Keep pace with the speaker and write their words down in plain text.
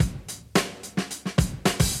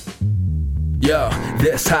Yo,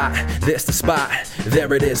 this hot, this the spot,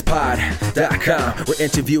 there it is, pod.com. We're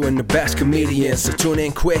interviewing the best comedians, so tune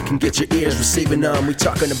in quick and get your ears receiving them. We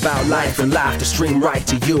talking about life and life to stream right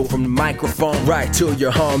to you, from the microphone right to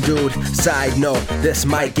your home, dude. Side note, this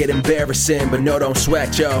might get embarrassing, but no, don't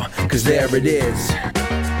sweat, yo, cause there it is.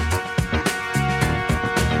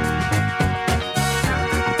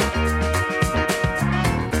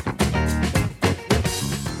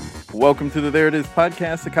 Welcome to the There It Is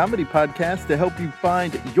podcast, a comedy podcast to help you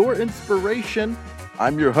find your inspiration.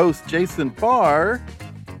 I'm your host, Jason Farr.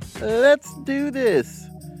 Let's do this.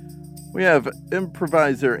 We have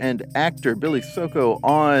improviser and actor Billy Soko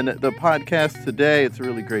on the podcast today. It's a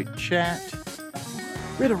really great chat.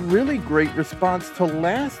 We had a really great response to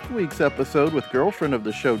last week's episode with girlfriend of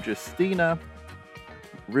the show, Justina.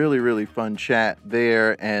 Really fun chat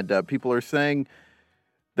there, and people are saying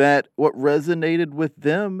that what resonated with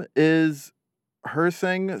them is her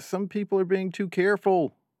saying some people are being too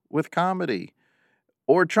careful with comedy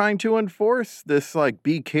or trying to enforce this, like,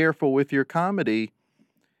 be careful with your comedy.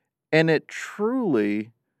 And it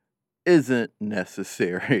truly isn't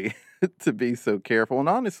necessary to be so careful. And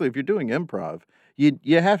honestly, if you're doing improv, you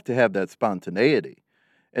have to have that spontaneity.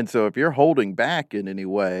 And so if you're holding back in any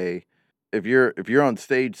way, if you're on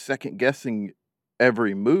stage second guessing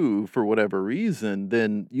every move for whatever reason,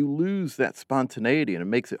 then you lose that spontaneity, and it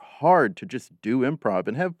makes it hard to just do improv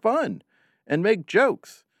and have fun and make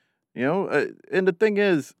jokes. You know, and the thing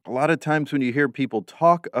is, a lot of times when you hear people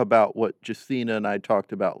talk about what Justina and I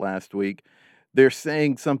talked about last week, they're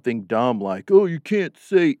saying something dumb like, oh, you can't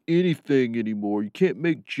say anything anymore. You can't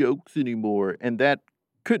make jokes anymore. And that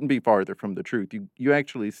couldn't be farther from the truth. You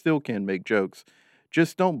actually still can make jokes.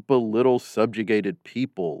 Just don't belittle subjugated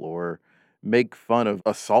people or make fun of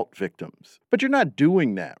assault victims. But you're not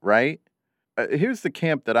doing that, right? Here's the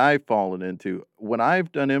camp that I've fallen into. When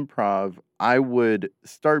I've done improv, I would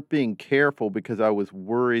start being careful because I was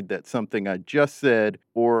worried that something I just said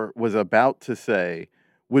or was about to say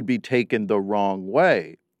would be taken the wrong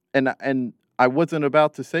way. And I wasn't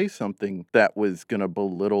about to say something that was going to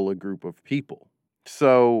belittle a group of people.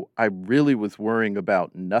 So I really was worrying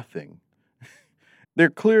about nothing. There are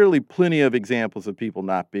clearly plenty of examples of people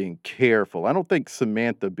not being careful. I don't think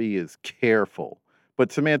Samantha Bee is careful,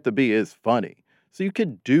 but Samantha Bee is funny. So you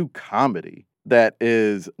could do comedy that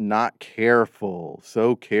is not careful,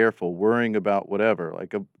 so careful, worrying about whatever.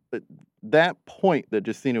 Like that point that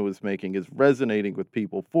Justina was making is resonating with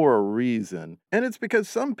people for a reason. And it's because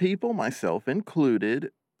some people, myself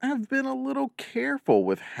included, have been a little careful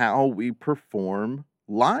with how we perform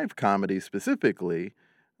live comedy specifically.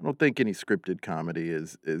 I don't think any scripted comedy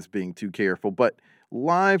is being too careful, but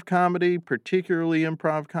live comedy, particularly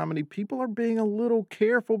improv comedy, people are being a little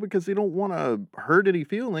careful because they don't want to hurt any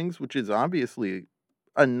feelings, which is obviously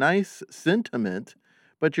a nice sentiment,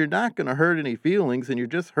 but you're not going to hurt any feelings, and you're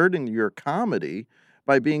just hurting your comedy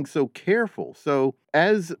by being so careful. So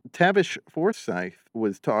as Tavish Forsyth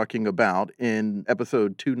was talking about in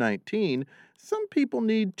episode 219, some people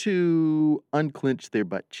need to unclench their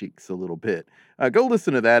butt cheeks a little bit. Go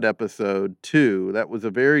listen to that episode too. That was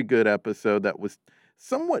a very good episode that was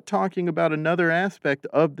somewhat talking about another aspect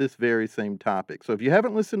of this very same topic. So if you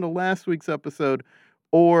haven't listened to last week's episode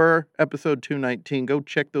or episode 219, go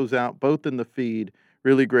check those out, both in the feed.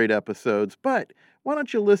 Really great episodes. But why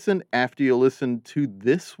don't you listen after you listen to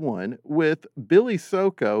this one with Billy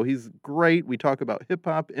Soko? He's great. We talk about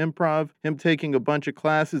hip-hop, improv, him taking a bunch of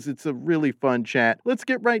classes. It's a really fun chat. Let's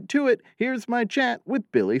get right to it. Here's my chat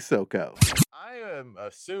with Billy Soko. I am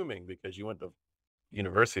assuming, because you went to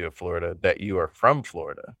University of Florida, that you are from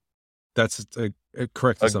Florida. That's a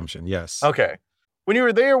correct assumption, yes. Okay. When you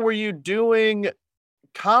were there, were you doing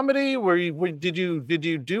comedy? Did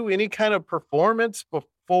you do any kind of performance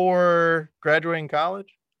before graduating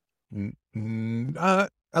college? A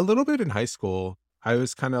little bit in high school. I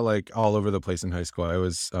was kind of like all over the place in high school.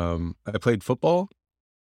 I played football,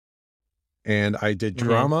 and I did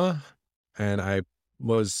drama, and I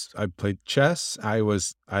played chess. I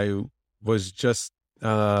was just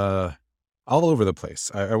all over the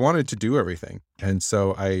place. I wanted to do everything, and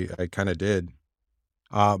so I kind of did.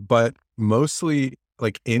 But mostly,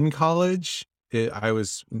 like in college, I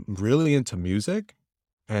was really into music,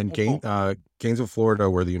 and Gainesville, Florida,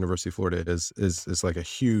 where the University of Florida is like a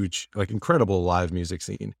huge, like incredible live music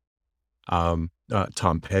scene. Tom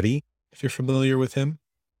Petty, if you're familiar with him.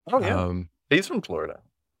 Oh yeah, he's from Florida.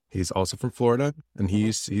 He's also from Florida, and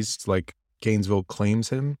he's like, Gainesville claims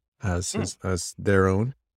him as their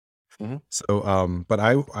own. Mm-hmm. So, but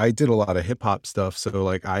I did a lot of hip hop stuff. So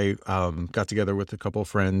like I got together with a couple of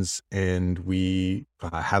friends, and we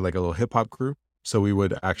had like a little hip hop group. So we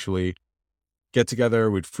would actually get together,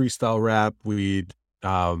 we'd freestyle rap, we'd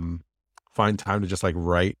find time to just like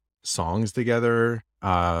write songs together.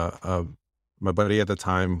 My buddy at the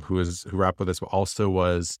time who rapped with us also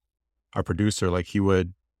was our producer. Like he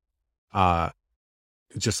would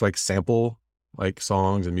just like sample like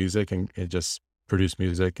songs and music and just produce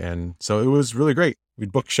music. And so it was really great.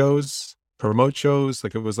 We'd book shows, promote shows.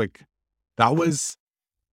 Like it was like, that was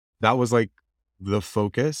like the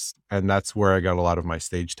focus. And that's where I got a lot of my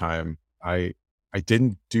stage time. I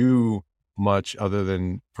didn't do much other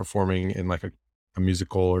than performing in like a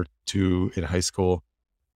musical or two in high school.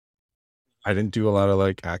 I didn't do a lot of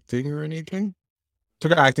like acting or anything.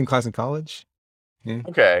 Took an acting class in college. Yeah.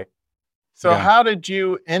 Okay. So Yeah. how did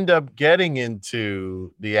you end up getting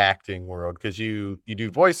into the acting world? Because you do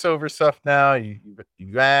voiceover stuff now.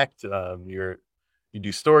 You act. You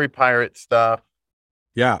do story pirate stuff.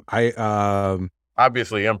 Yeah.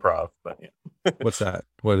 Obviously improv, but yeah. What's that?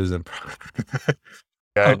 What is improv?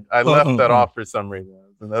 I left that off for some reason.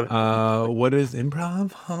 What is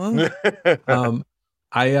improv? Huh?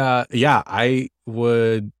 I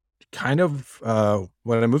would kind of,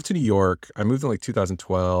 when I moved to New York, I moved in like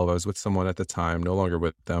 2012. I was with someone at the time, no longer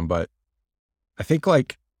with them, but I think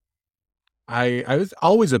like I was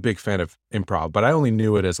always a big fan of improv, but I only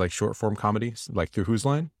knew it as like short form comedies, like through Who's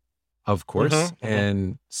Line, of course.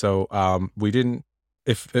 And so we didn't,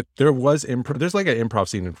 if there was improv, there's like an improv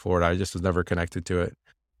scene in Florida. I just was never connected to it.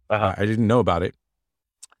 I didn't know about it.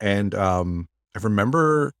 And I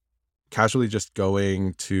remember casually just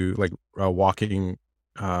going to like walking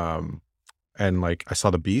and like I saw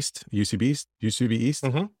the Beast, UCB East.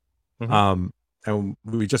 And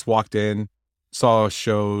we just walked in, saw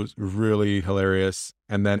shows, really hilarious.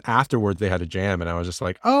 And then afterwards they had a jam and I was just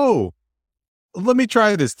like, oh, let me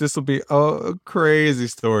try this. This will be a crazy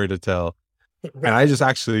story to tell. And I just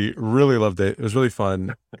actually really loved it. It was really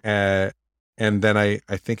fun. And then I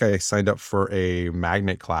think I signed up for a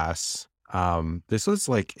magnet class. This was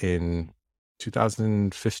like in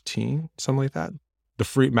 2015, something like that. The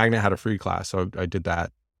free magnet had a free class. So I did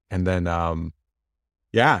that. And then,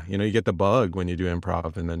 yeah, you know, you get the bug when you do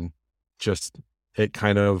improv and then just, it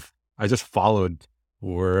kind of, I just followed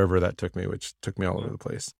wherever that took me, which took me all over the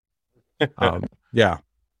place. Yeah.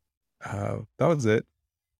 That was it.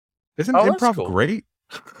 Isn't improv cool. great?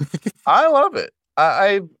 I love it.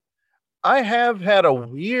 I have had a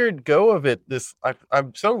weird go of it.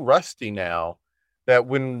 I'm so rusty now that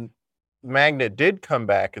when Magnet did come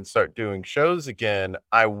back and start doing shows again,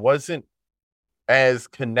 I wasn't as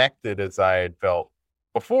connected as I had felt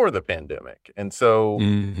before the pandemic. And so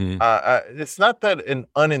it's not that an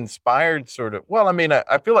uninspired sort of, well, I mean,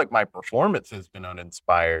 I feel like my performance has been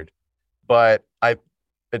uninspired, but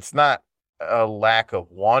it's not a lack of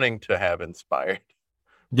wanting to have inspired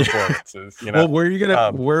performances. You know? Well, where are you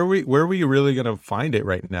gonna where are we really gonna find it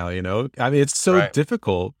right now? You know, I mean, it's so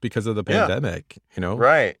difficult because of the pandemic. You know,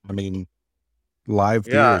 right? I mean, live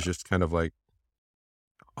theater is just kind of like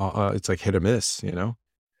it's like hit or miss. You know.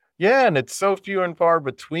 Yeah, and it's so few and far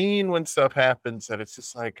between when stuff happens that it's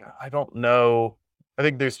just like I don't know. I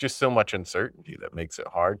think there's just so much uncertainty that makes it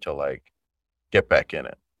hard to like get back in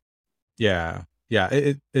it. Yeah,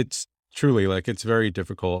 it's truly like it's very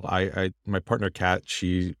difficult. My partner Kat,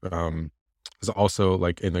 she is also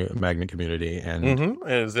like in the magnet community and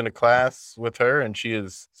is in a class with her and she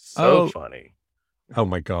is so funny. Oh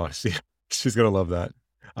my gosh. She's gonna love that.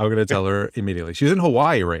 I'm gonna tell her immediately. She's in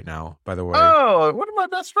Hawaii right now, by the way. Oh, one of my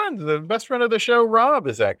best friends, the best friend of the show, Rob,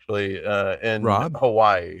 is actually in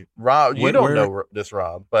Hawaii. Rob, you don't know this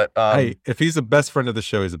Rob, but hey, if he's the best friend of the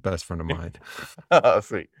show, he's the best friend of mine. Oh,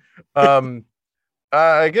 sweet.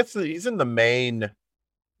 I guess he's in on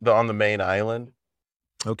the main island.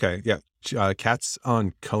 Okay, yeah. Kat's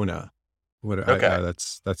on Kona.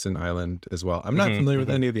 That's an island as well. I'm not familiar with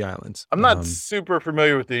any of the islands. I'm not super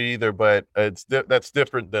familiar with it either, but that's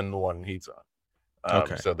different than the one he's on.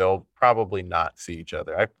 Okay. So they'll probably not see each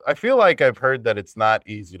other. I feel like I've heard that it's not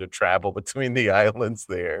easy to travel between the islands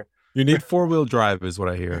there. You need 4-wheel drive is what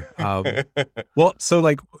I hear. Well, so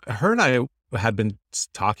like her and I had been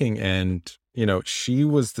talking and, you know, she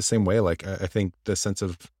was the same way. Like, I think the sense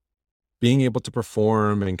of being able to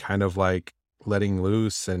perform and kind of like letting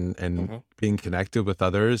loose and being connected with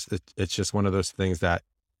others. It's just one of those things that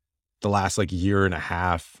the last like year and a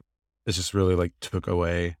half is just really like took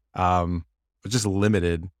away. It just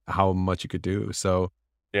limited how much you could do. So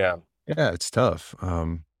yeah, it's tough.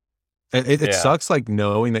 It sucks like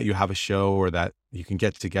knowing that you have a show or that you can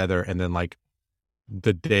get together and then like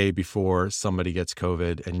the day before somebody gets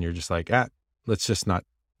COVID and you're just like, let's not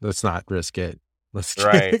risk it. Let's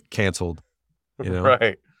get it canceled. You know?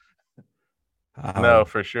 Right. No,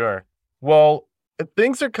 for sure. Well,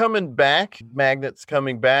 things are coming back. Magnet's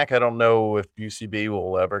coming back. I don't know if UCB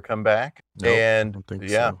will ever come back. Nope, I And don't think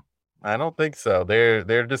yeah, so. I don't think so.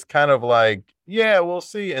 They're just kind of like, yeah, we'll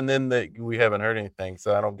see. And then we haven't heard anything,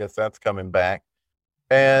 so I don't guess that's coming back.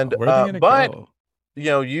 And Where are they gonna but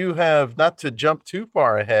go? you have, not to jump too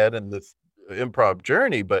far ahead in this improv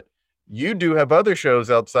journey, but you do have other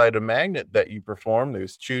shows outside of Magnet that you perform.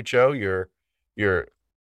 There's Chucho, your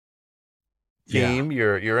Yeah, team,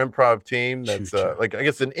 your improv team. That's Chucho. like, I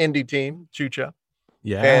guess, an indie team, Chucho.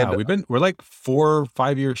 Yeah, And we're like 4 or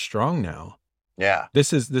 5 years strong now. yeah,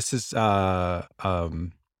 This is well,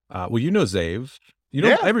 you know Zave. You know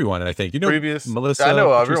yeah. everyone, I think. You know Previous, Melissa, I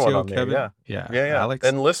know everyone Patricio, on there. Kevin. Yeah, Yeah, yeah. Alex.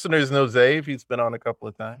 And listeners know Zave. He's been on a couple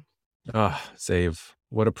of times. Oh, Zave.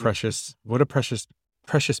 What a precious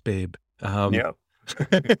babe. Yeah.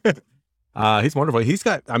 He's wonderful. He's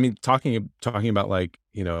got, I mean, talking about like,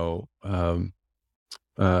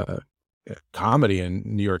 uh comedy in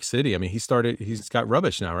New York City. I mean, he's got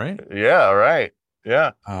Rubbish now, right? Yeah, right.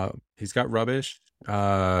 Yeah. He's got Rubbish,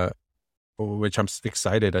 which I'm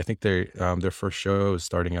excited. I think their first show is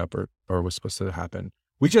starting up or was supposed to happen.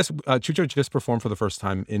 We just Chucho just performed for the first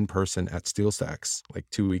time in person at Steel Stacks like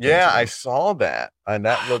 2 weekends Yeah, ago. I saw that. And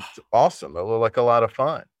that looked awesome. It looked like a lot of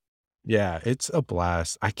fun. Yeah, it's a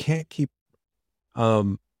blast. I can't keep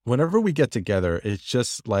whenever we get together, it's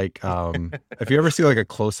just like if you ever see like a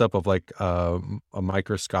close up of like a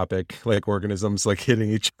microscopic like organisms like hitting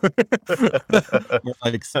each other or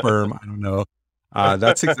like sperm, I don't know.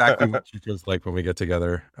 That's exactly what she feels like when we get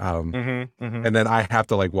together. And then I have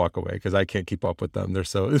to like walk away because I can't keep up with them. They're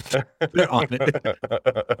so they're on it.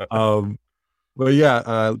 But yeah,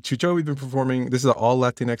 Chucho, we've been performing. This is an all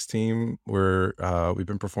Latinx team where we've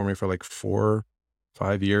been performing for like 4-5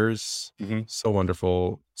 years. So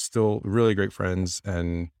wonderful. Still really great friends.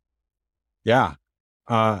 And yeah,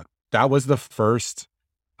 that was the first,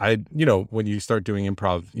 when you start doing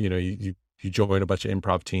improv, you join a bunch of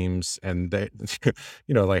improv teams and they,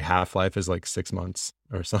 like Half-Life is like 6 months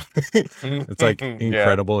or something. It's like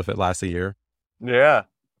incredible if it lasts a year. Yeah.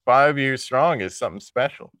 5 years strong is something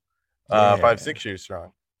special. 5-6 years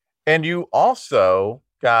strong. And you also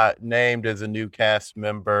got named as a new cast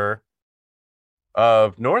member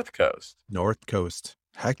of North Coast. North Coast.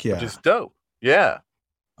 Heck yeah. Which is dope. Yeah.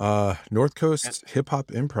 North Coast hip hop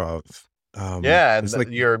improv. Yeah, and it's like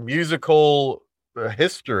your musical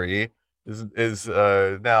history is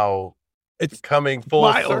now it's coming full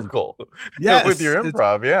wild. circle. Yes, with your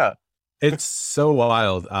improv. Yeah. It's so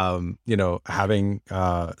wild. Having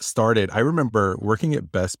started, I remember working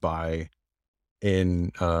at Best Buy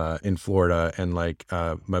in Florida, and like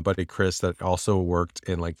my buddy Chris that also worked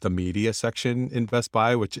in like the media section in Best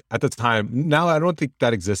Buy, which at the time, now I don't think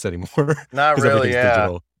that exists anymore. Not really. Yeah.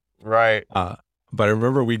 Digital. Right. But I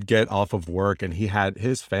remember we'd get off of work and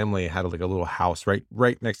his family had like a little house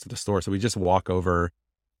right next to the store. So we just walk over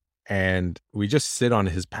and we just sit on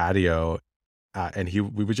his patio. And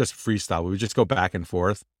we would just freestyle. We would just go back and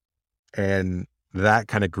forth, and that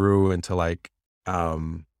kind of grew into like,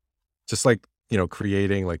 just like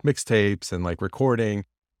creating like mixtapes and like recording,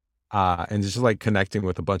 and just like connecting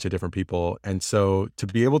with a bunch of different people. And so to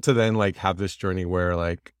be able to then like have this journey where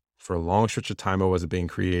like for a long stretch of time I wasn't being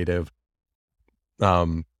creative,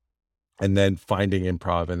 and then finding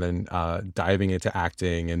improv, and then diving into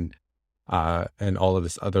acting and all of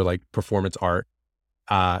this other like performance art,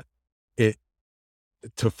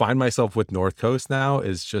 to find myself with North Coast now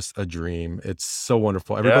is just a dream. It's so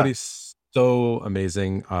wonderful. Everybody's so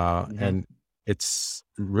amazing. And it's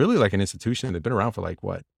really like an institution. They've been around for like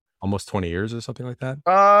what, almost 20 years or something like that?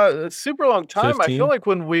 A super long time. 15? I feel like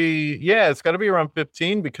it's got to be around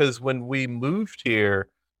 15, because when we moved here,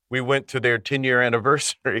 we went to their 10-year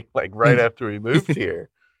anniversary, like right after we moved here.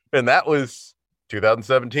 And that was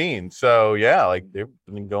 2017. So yeah, like they've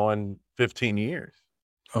been going 15 years.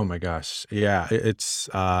 Oh my gosh. Yeah. It's,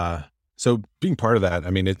 so being part of that,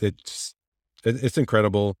 I mean, it's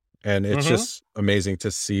incredible. And it's just amazing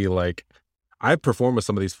to see, like, I perform with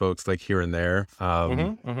some of these folks like here and there,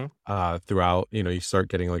 throughout, you start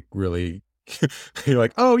getting like really, you're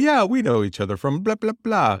like, oh yeah, we know each other from blah, blah,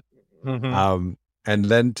 blah. And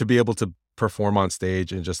then to be able to perform on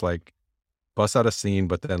stage and just like bust out a scene,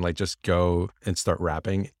 but then like just go and start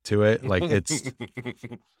rapping to it. Like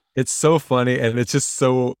it's so funny. And it's just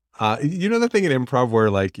so, the thing in improv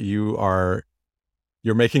where like you're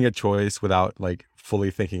making a choice without like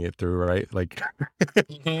fully thinking it through, right? Like,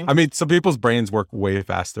 I mean, some people's brains work way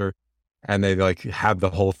faster and they like have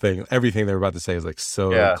the whole thing. Everything they're about to say is like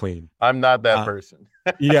so clean. I'm not that person.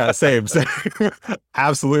 Yeah, same.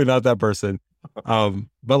 Absolutely not that person.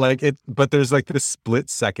 But there's like this split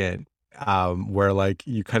second where like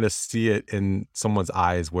you kind of see it in someone's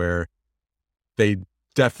eyes where they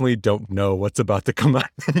definitely don't know what's about to come out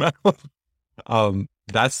of their mouth.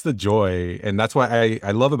 That's the joy. And that's why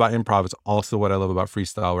I love about improv. It's also what I love about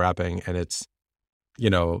freestyle rapping. And it's,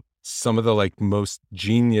 some of the like most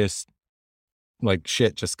genius like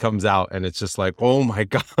shit just comes out and it's just like, oh my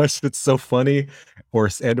gosh, it's so funny or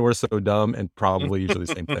so dumb, and probably usually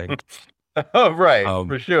the same thing. Oh, right.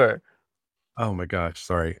 For sure. Oh my gosh.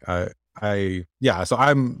 Sorry. So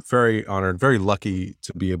I'm very honored, very lucky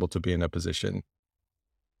to be able to be in that position.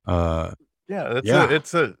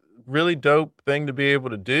 It's a really dope thing to be able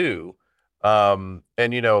to do. And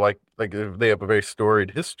like they have a very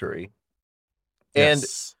storied history. And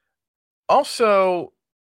Yes. also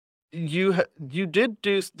didn't you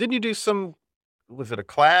do some, was it a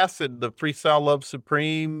class at the Freestyle Love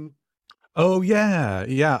Supreme? Oh yeah.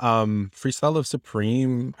 Yeah. Freestyle of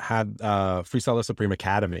Supreme had Freestyle of Supreme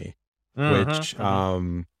Academy, which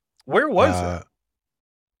where was it?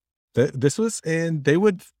 this was in, they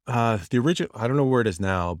would the original, I don't know where it is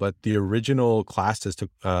now, but the original classes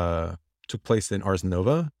took place in Ars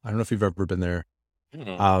Nova. I don't know if you've ever been there.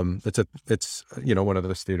 It's one of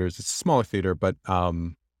those theaters. It's a smaller theater, but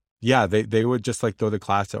they would just like throw the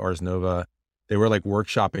class at Ars Nova. They were like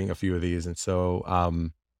workshopping a few of these, and so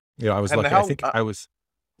I was lucky. I think I was.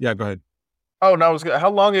 Yeah, go ahead. Oh no, how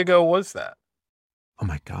long ago was that? Oh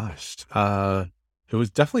my gosh. It was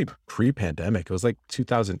definitely pre-pandemic. It was like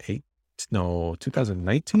 2008. No,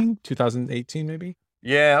 2019, 2018 maybe.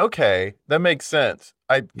 Yeah, okay. That makes sense.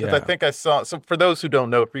 I think I saw, so for those who don't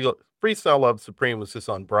know, Freestyle Love Supreme was just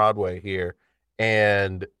on Broadway here,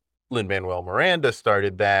 and Lin-Manuel Miranda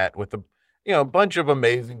started that with a bunch of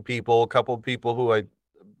amazing people, a couple of people who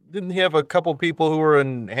didn't he have a couple of people who were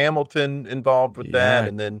in Hamilton involved with that,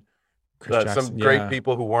 and then some great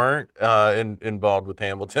people who weren't involved with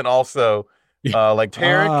Hamilton also. Like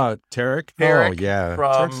Tarek. Oh yeah.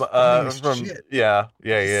 From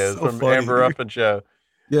he is so from funny, Amber Up and Show.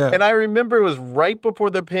 Yeah. And I remember it was right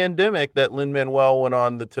before the pandemic that Lin-Manuel went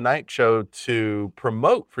on the Tonight Show to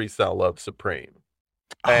promote Freestyle Love Supreme.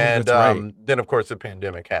 And then of course the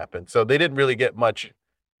pandemic happened. So they didn't really get much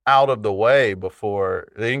out of the way before.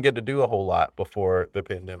 They didn't get to do a whole lot before the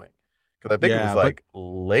pandemic. Because I think it was like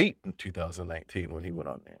late in 2019 when he went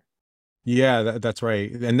on there. Yeah, that's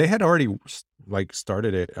right. And they had already like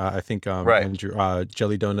started it. I think Andrew,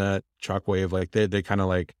 Jelly Donut, Chalkwave, like they kind of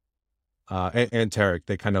like and Tarek,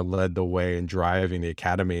 they kind of led the way in driving the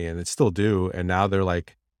Academy, and they still do. And now they're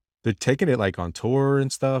taking it like on tour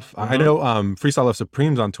and stuff. I know Freestyle Love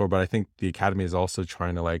Supreme's on tour, but I think the Academy is also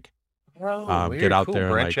trying to like get out there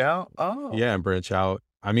and branch out. And branch out.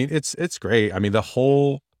 I mean, it's great. I mean, the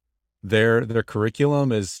whole their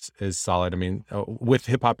curriculum is solid. I mean, with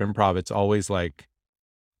hip hop improv, it's always like,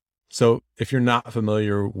 so if you're not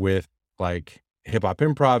familiar with like hip hop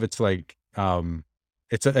improv, it's like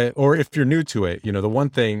or if you're new to it, the one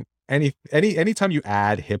thing, anytime you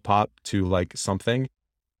add hip hop to like something,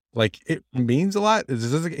 like it means a lot.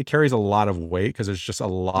 It carries a lot of weight because there's just a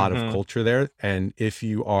lot of culture there. And if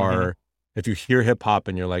you hear hip hop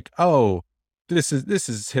and you're like, oh, this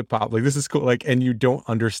is hip hop, like this is cool, like, and you don't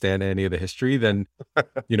understand any of the history, then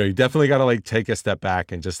you definitely got to like take a step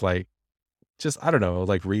back and just I don't know,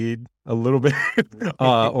 like read a little bit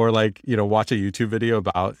or like watch a YouTube video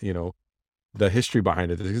about the history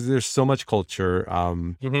behind it, because there's so much culture.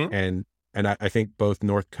 And I think both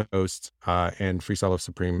North Coast and Freestyle of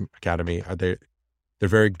Supreme Academy, they're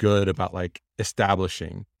very good about like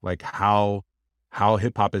establishing like how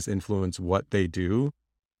hip hop has influenced what they do,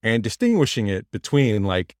 and distinguishing it between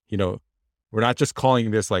like, we're not just calling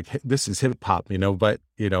this like, this is hip hop, but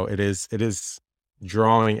it is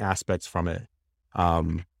drawing aspects from it.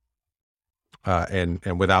 And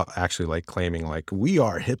without actually like claiming like we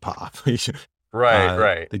are hip hop.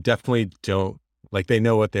 Right. They definitely don't, like, they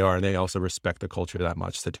know what they are, and they also respect the culture that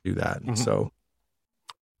much to do that. And so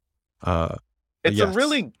it's a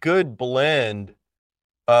really good blend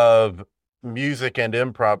of music and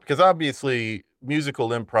improv, because obviously musical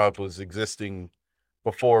improv was existing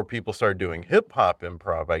before people started doing hip hop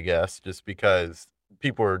improv, I guess, just because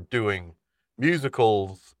people are doing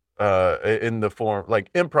musicals in the form,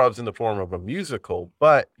 like improvs in the form of a musical,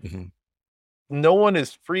 but no one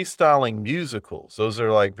is freestyling musicals. Those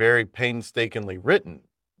are like very painstakingly written.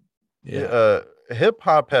 Hip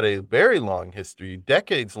hop had a very long history,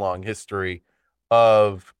 decades long history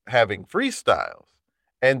of having freestyles.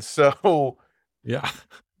 And so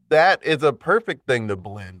that is a perfect thing to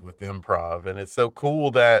blend with improv. And it's so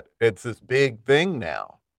cool that it's this big thing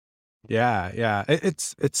now. Yeah.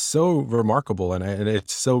 It's so remarkable. And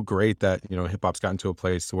it's so great that, hip hop's gotten to a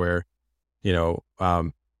place where you know,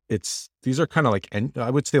 these are kind of like, I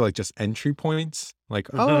would say like just entry points. Like,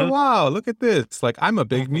 oh, wow, look at this. Like, I'm a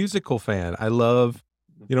big musical fan. I love,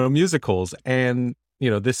 musicals, and,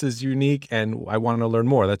 this is unique and I want to learn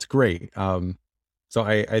more. That's great. So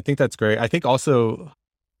I think that's great. I think also,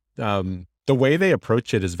 the way they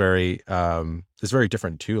approach it is very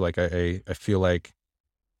different too. Like I feel like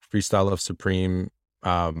Freestyle Love Supreme,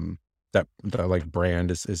 that like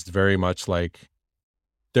brand is very much like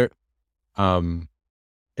they're,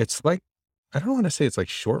 it's like, I don't want to say it's like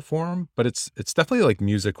short form, but it's definitely like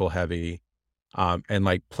musical heavy, and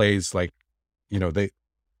like plays like, they,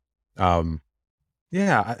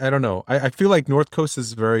 yeah, I don't know. I feel like North Coast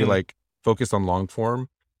is very like focused on long form.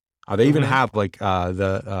 They even have like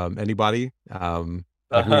the Anybody.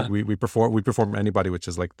 Like we perform Anybody, which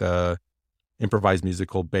is like the improvised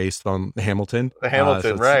musical based on Hamilton. The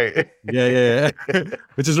Hamilton, right? Yeah.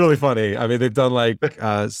 Which is really funny. I mean, they've done like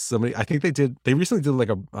so many. I think they recently did like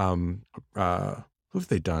a who have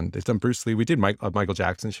they done? They've done Bruce Lee. We did a Michael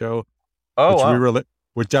Jackson show. Oh, which wow.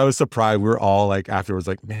 which I was surprised. We were all like afterwards,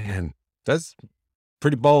 like, man, that's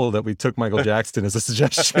pretty bold that we took Michael Jackson as a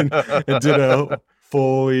suggestion and did a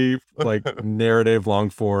fully like narrative long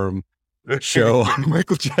form show on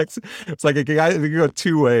Michael Jackson. It's like a guy, it can go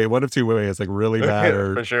one of two ways, like really bad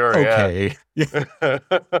or For sure, okay. yeah.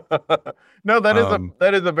 No,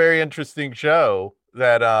 that is a very interesting show.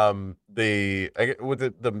 That was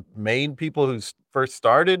it the main people who first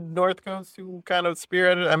started North Coast who kind of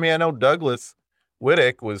spearheaded. I mean, I know Douglas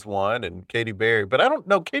Whittick was one, and Katy Berry, but I don't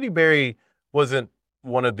know. Katy Berry wasn't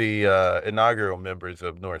one of the inaugural members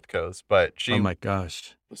of North Coast, but she. Oh my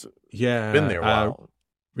gosh! Was, Yeah, been there a while.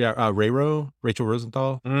 Rachel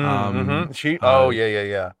Rosenthal. She.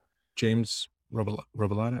 Yeah. James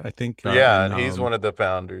Robillata, I think. Yeah, and he's one of the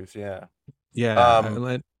founders. Yeah. Yeah.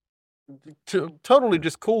 Totally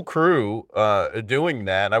just cool crew doing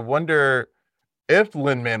that. And I wonder if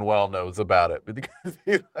Lin-Manuel knows about it because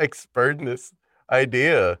he like spurred this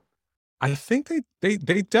idea. I think they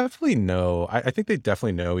definitely know. I think they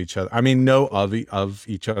definitely know each other. I mean, know of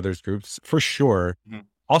each other's groups for sure.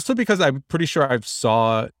 Also because I'm pretty sure I've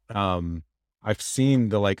seen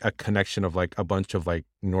the like a connection of like a bunch of like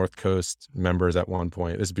North Coast members at one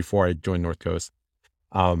point. This is before I joined North Coast.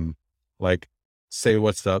 Like say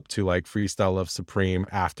what's up to like Freestyle Love Supreme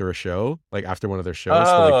after a show, like after one of their shows.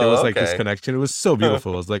 So like there was like this connection. It was so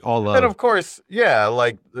beautiful. It was like all love. And of course, yeah,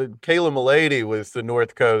 like Kayla Milady was the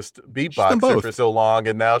North Coast beatboxer for so long,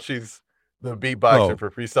 and now she's the beatboxer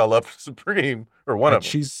for Freestyle Love Supreme, or one of them.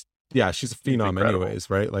 She's a phenom anyways,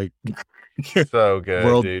 right? Like so good,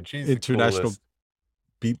 world dude. She's international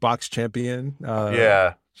beatbox champion.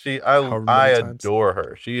 Yeah, I adore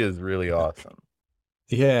her. She is really awesome.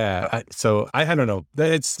 Yeah. So I don't know.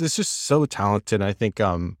 It's just so talented. I think,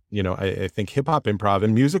 I think hip hop improv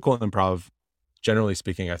and musical improv, generally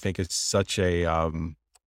speaking, I think it's such a, I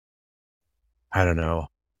don't know.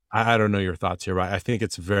 I don't know your thoughts here, but I think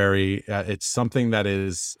it's very, it's something that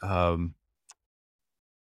is, I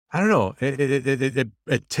don't know.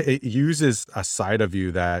 It uses a side of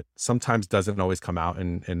you that sometimes doesn't always come out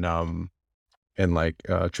in like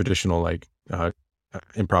traditional like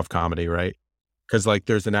improv comedy, right? Because like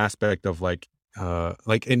there's an aspect of like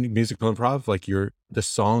in musical improv, like the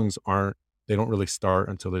songs they don't really start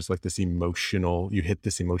until there's like you hit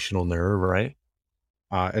this emotional nerve, right?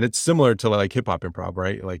 And it's similar to like hip hop improv,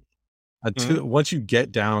 right? Like once you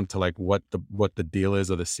get down to like what the deal is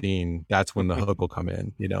of the scene, that's when the hook will come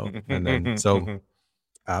in, and then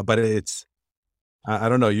but it's I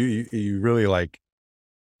don't know, you really like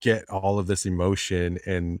get all of this emotion,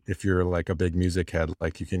 and if you're like a big music head,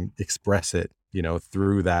 like you can express it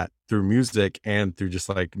through music and through just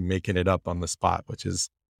like making it up on the spot, which is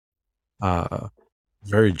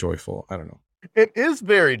very joyful. I don't know. It is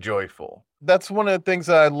very joyful. That's one of the things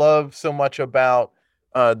that I love so much about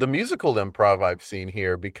the musical improv I've seen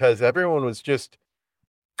here, because everyone was just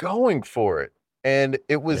going for it, and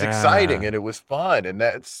it was exciting and it was fun. And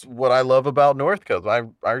that's what I love about North Coast. I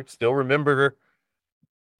still remember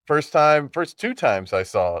first two times I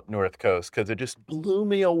saw North Coast, because it just blew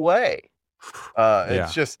me away.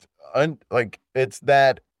 It's just it's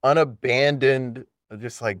that unabandoned,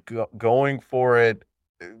 just like going for it,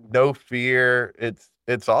 no fear.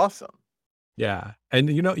 It's awesome. Yeah. And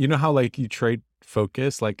you know how like you trade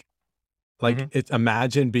focus, like it's,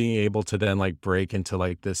 imagine being able to then like break into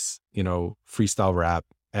like this, freestyle rap,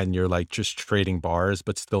 and you're like just trading bars,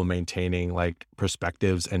 but still maintaining like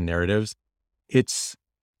perspectives and narratives. It's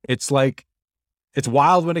like, it's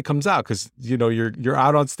wild when it comes out, because you're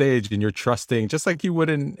out on stage and you're trusting, just like you would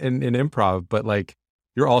in improv, but like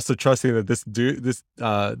you're also trusting that this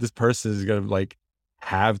person is gonna like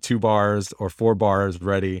have 2 bars or 4 bars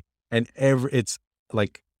ready, and it's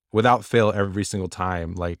like without fail every single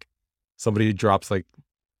time, like somebody drops like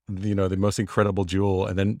the most incredible jewel,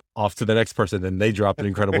 and then off to the next person, and they drop an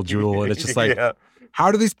incredible jewel, and it's just like, Yeah.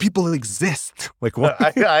 how do these people exist? Like what?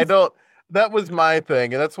 I don't. That was my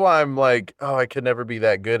thing, and that's why I'm like, oh, I could never be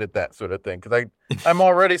that good at that sort of thing because I'm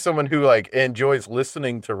already someone who like enjoys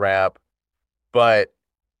listening to rap, but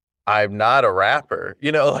I'm not a rapper.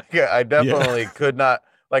 Like I definitely could not.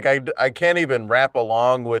 Like I can't even rap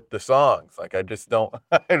along with the songs. Like I just don't.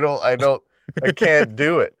 I can't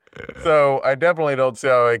do it. So I definitely don't see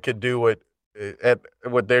how I could do what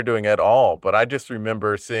they're doing at all. But I just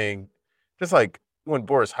remember seeing, just like when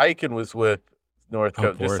Boris Hyken was with North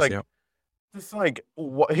Coast, Boris, just like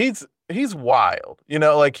he's wild.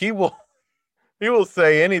 Like he will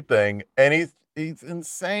say anything, and he's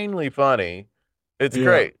insanely funny. It's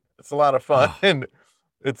great. It's a lot of fun, and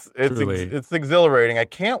it's exhilarating. I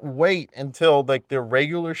can't wait until like their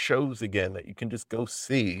regular shows again that you can just go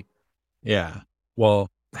see. Yeah.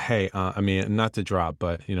 Well, hey, I mean, not to drop,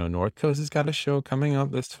 but North Coast has got a show coming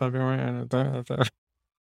up this February.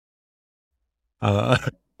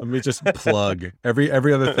 Let me just plug every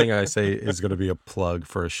other thing I say is going to be a plug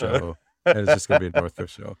for a show, and it's just going to be a North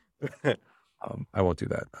Coast show. I won't do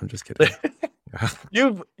that. I'm just kidding.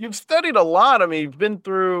 You've studied a lot. I mean, you've been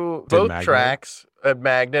through both Magnet. tracks at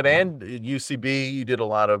Magnet and UCB. You did a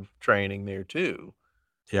lot of training there too.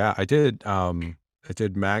 Yeah, I did. I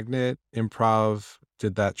did Magnet improv,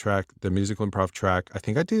 did that track, the musical improv track. I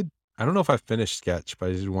think I don't know if I finished sketch, but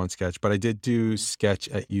I did one sketch, but I did do sketch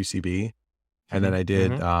at UCB. And then I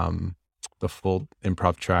did the full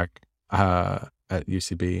improv track at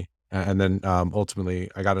UCB. And then ultimately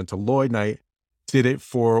I got into Lloyd Night, did it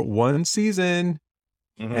for 1 season,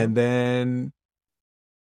 and then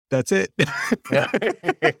that's it. Yeah.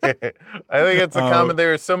 I think it's a common.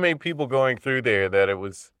 There are so many people going through there that it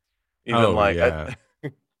was even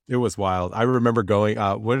it was wild. I remember going,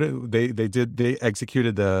 they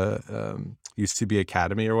executed the UCB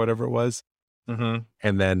Academy or whatever it was. And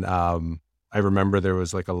then I remember there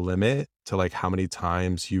was like a limit to like how many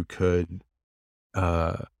times you could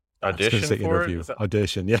audition for interview.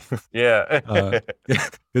 Audition, yeah. Yeah.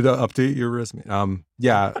 Did update your resume.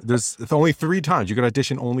 Yeah, there's only 3 times. You could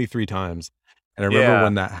audition only 3 times. And I remember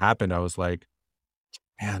when that happened, I was like,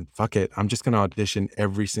 man, fuck it. I'm just gonna audition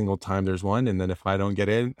every single time there's one. And then if I don't get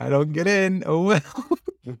in, I don't get in. Oh well.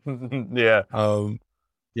 Yeah.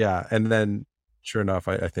 Yeah. And then sure enough,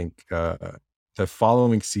 I think the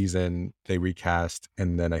following season they recast,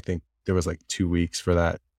 and then I think there was like 2 weeks for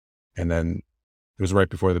that, and then it was right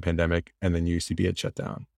before the pandemic, and then UCB had shut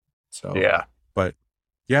down. So yeah, but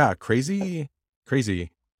yeah, crazy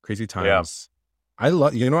times. Yeah. I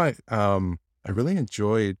love, I really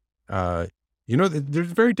enjoyed, they're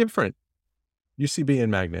very different, UCB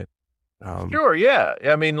and Magnet. Sure. Yeah.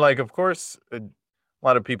 I mean, like, of course, a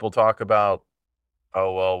lot of people talk about,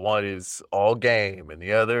 oh, well, one is all game and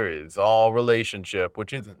the other is all relationship,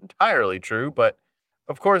 which isn't entirely true. But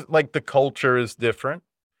of course, like the culture is different.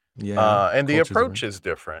 Yeah. And the approach is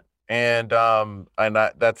different. And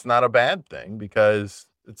that's not a bad thing because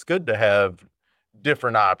it's good to have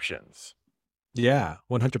different options. Yeah,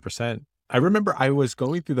 100%. I remember I was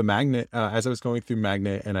going through the Magnet, as I was going through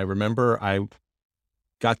Magnet, and I remember I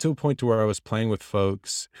got to a point to where I was playing with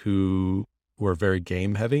folks who were very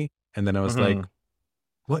game heavy. And then I was like,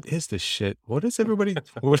 what is this shit? What is everybody,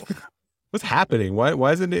 what's happening?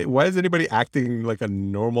 Why is anybody acting like a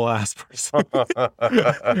normal ass person?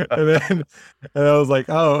 and I was like,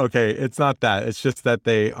 oh, okay. It's not that. It's just that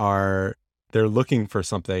they're looking for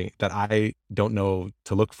something that I don't know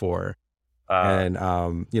to look for. And,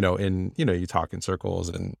 you talk in circles,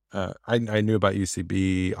 and I knew about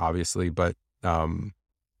UCB obviously, but I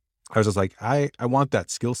was just like, I want that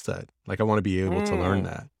skill set. Like I want to be able to learn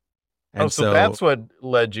that. And so that's what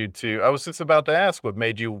led you to, I was just about to ask, what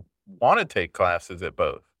made you want to take classes at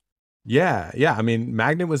both? Yeah. I mean,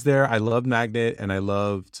 Magnet was there. I loved Magnet, and I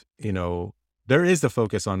loved, there is the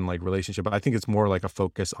focus on like relationship, but I think it's more like a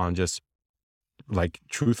focus on just like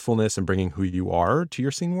truthfulness and bringing who you are to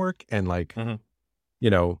your scene work, and like, but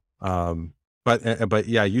yeah,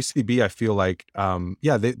 UCB, I feel like,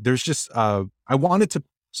 there's just, I wanted to,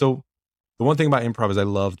 so the one thing about improv is I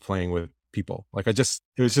loved playing with people. Like it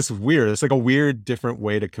was just weird. It's like a weird, different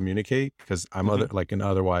way to communicate, because I'm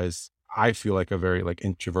otherwise I feel like a very like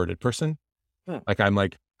introverted person. Like I'm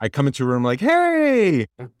like, I come into a room like, hey,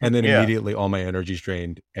 and then immediately all my energy's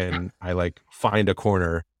drained, and I like find a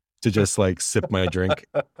corner to just like sip my drink,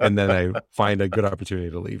 and then I find a good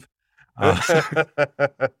opportunity to leave.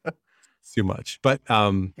 It's too much. But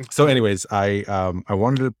so anyways, I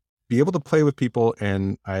wanted to be able to play with people,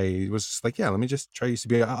 and I was just like, yeah, let me just try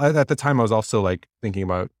UCB. At the time I was also like thinking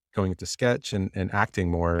about going into sketch and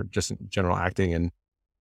acting more, just general acting. And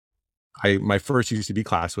my first UCB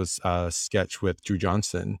class was sketch with Drew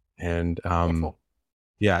Johnson. And Cool.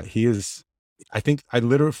 yeah, he is, I think I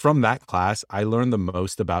literally from that class, I learned the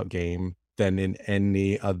most about game than in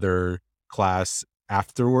any other class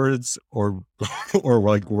afterwards or or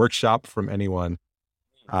like workshop from anyone.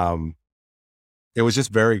 It was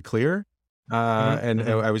just very clear. And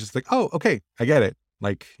I was just like, oh, okay, I get it.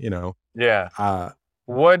 Like, Yeah. uh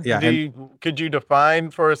What yeah, and could you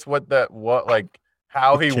define for us like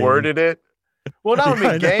how he game. worded it? Well, not Yeah, I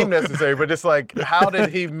only game know. necessary, but just like how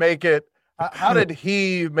did he make it? How did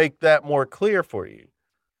he make that more clear for you?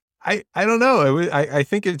 I don't know. I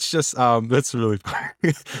think it's just that's really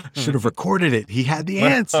funny. Should have recorded it. He had the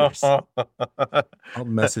answers. I'll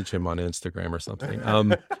message him on Instagram or something.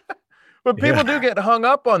 But people Yeah. do get hung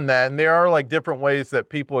up on that, and there are like different ways that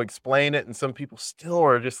people explain it, and some people still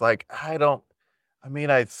are just like, I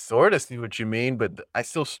mean, I sort of see what you mean, but I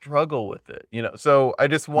still struggle with it, So I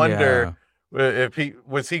just wonder Yeah. if he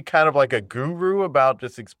was kind of like a guru about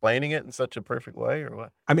just explaining it in such a perfect way, or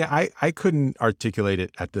what? I mean, I couldn't articulate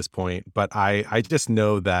it at this point, but I just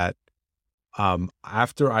know that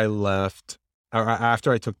after I left or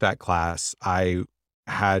after I took that class, I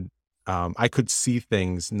had I could see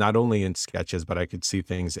things not only in sketches, but I could see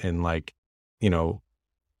things in like, you know,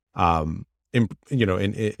 in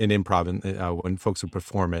improv and when folks would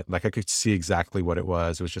perform it, like I could see exactly what it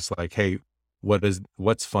was. It was just like, hey,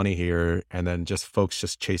 what's funny here? And then just folks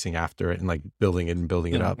just chasing after it and like building it and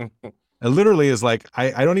building it up. It literally is like,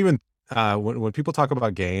 I don't even, when people talk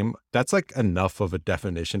about game, that's like enough of a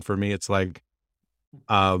definition for me. It's like,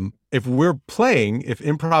 if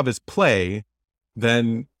improv is play,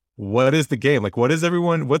 then what is the game? Like, what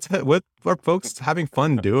are folks having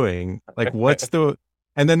fun doing? Like,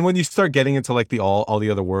 and then when you start getting into like all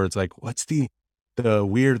the other words, like what's the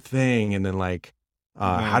weird thing? And then like,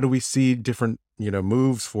 how do we see different,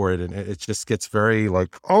 moves for it? And it just gets very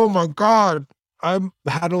like, oh my God, I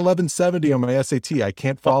had 1170 on my SAT. I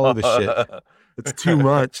can't follow this shit. It's too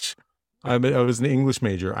much. I was an English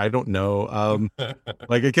major. I don't know.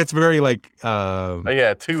 Like it gets very like,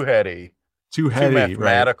 Yeah, too heady, too too heady, right?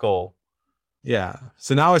 mathematical. Yeah.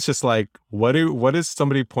 So now it's just like, what is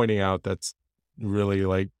somebody pointing out that's really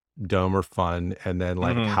like dumb or fun? And then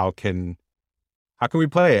like, how can we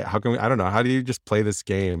play it? I don't know. How do you just play this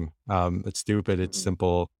game? It's stupid. It's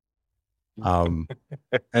simple. And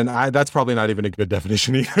that's probably not even a good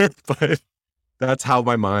definition either, but that's how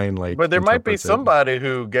my mind like. But there might be interprets it. somebody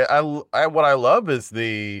who what I love is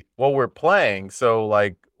we're playing. So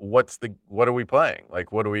like, what are we playing?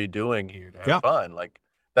 Like, what are we doing here to have fun? Like,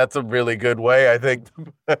 that's a really good way, I think,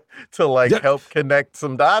 to like help connect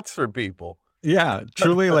some dots for people. Yeah,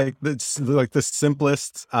 truly, like the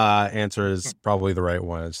simplest answer is probably the right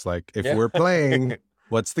one. It's like, if we're playing,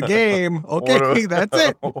 what's the game? Okay, that's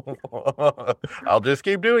it. I'll just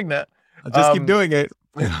keep doing that. I'll just keep doing it.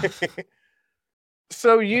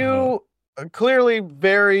 So you are clearly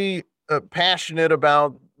very passionate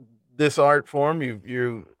about this art form.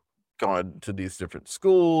 You've gone to these different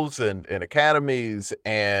schools and academies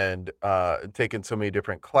and taken so many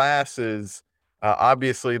different classes.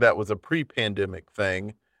 Obviously, that was a pre-pandemic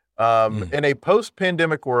thing. In a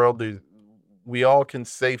post-pandemic world, we all can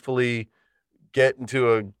safely get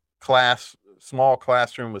into a small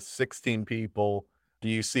classroom with 16 people. Do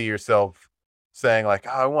you see yourself saying like,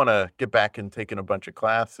 I want to get back and taking a bunch of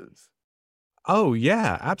classes? Oh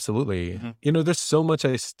yeah, absolutely. There's so much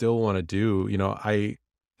I still want to do.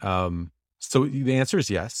 So the answer is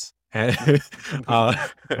yes. And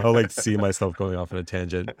I'll like see myself going off on a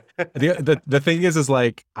tangent. The thing is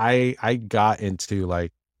like I got into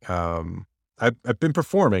like I've been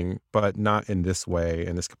performing, but not in this way,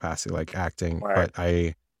 in this capacity, like acting.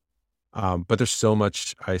 Right. But there's so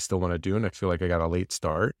much I still want to do, and I feel like I got a late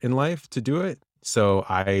start in life to do it. So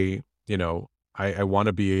I want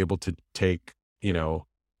to be able to take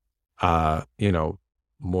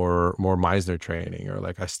more Meisner training, or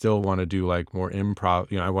like I still want to do like more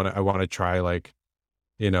improv. I want to try like,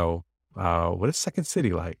 what is Second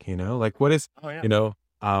City like? Like what is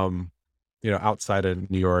outside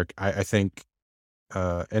of New York. I think,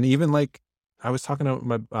 and even like I was talking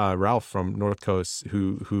to my Ralph from North Coast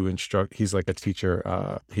who he's like a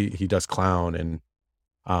teacher. He does clown and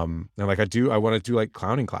like I want to do like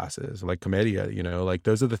clowning classes, like commedia, like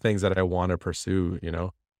those are the things that I want to pursue,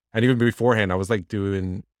 and even beforehand I was like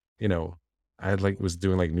doing, was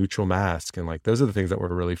doing like neutral mask, and like those are the things that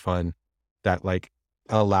were really fun. that like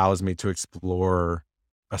allows me to explore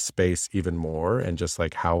a space even more and just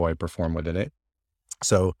like how I perform within it.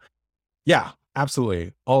 So yeah,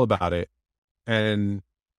 absolutely, all about it. And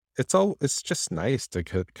it's just nice to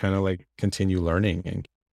kind of like continue learning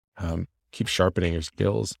and keep sharpening your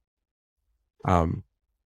skills.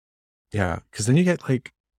 Yeah, because then you get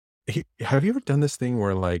like, have you ever done this thing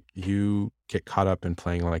where like you get caught up in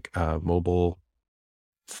playing like a mobile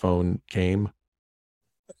phone game?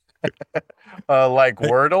 Like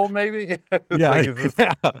Wordle, maybe? Yeah, Like,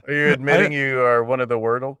 are you admitting you are one of the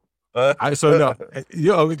Wordle? So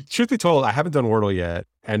no, truth be told, I haven't done Wordle yet,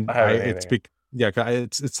 and I haven't either. yeah,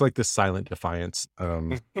 it's like this silent defiance,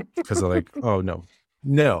 because like, oh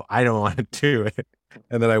no, I don't want to do it,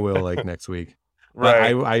 and then I will like next week.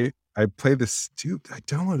 Right. But I played I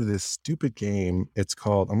downloaded this stupid game. It's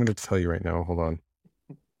called, I'm going to tell you right now. Hold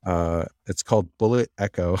on. It's called Bullet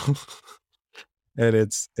Echo, and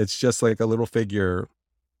it's just like a little figure,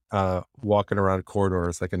 walking around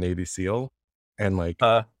corridors like a Navy SEAL, and like,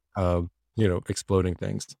 exploding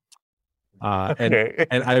things. Okay.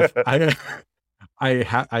 And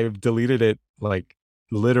I've deleted it like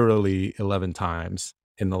literally 11 times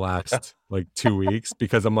in the last like 2 weeks,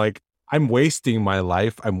 because I'm like, I'm wasting my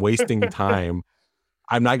life. I'm wasting time.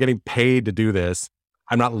 I'm not getting paid to do this.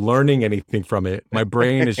 I'm not learning anything from it. My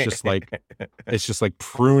brain is just like, it's just like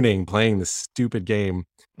pruning playing this stupid game.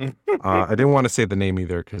 I didn't want to say the name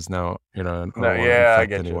either, because now, I don't want to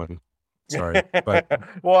infect anyone. Sorry, but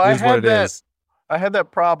well, I here's what it is. I had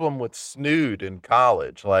that problem with Snood in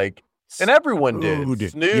college, like, and everyone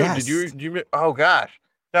did. Snood, yes. did you? Oh gosh,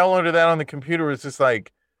 downloaded that on the computer. Was just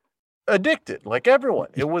like addicted, like everyone.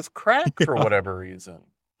 It was crack for whatever reason.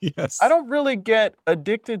 Yes, I don't really get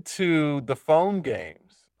addicted to the phone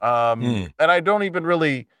games, and I don't even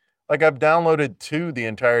really like. I've downloaded 2 the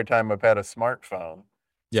entire time I've had a smartphone.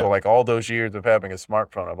 Yeah. So like all those years of having a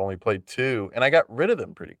smartphone, I've only played 2, and I got rid of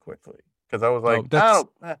them pretty quickly because I was like, I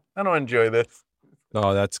don't enjoy this.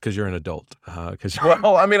 No, that's because you're an adult.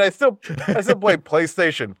 Well, I mean, I still play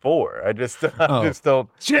PlayStation 4. I just don't.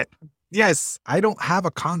 Shit. Yes, I don't have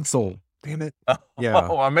a console. Damn it. Yeah.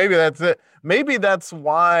 Oh, maybe that's it. Maybe that's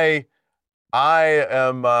why I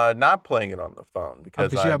am not playing it on the phone,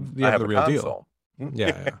 because you have the real console. Deal.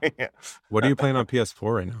 Yeah. What are you playing on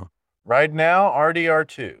PS4 right now? Right now,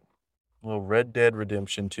 RDR2. Well, Red Dead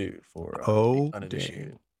Redemption 2 for the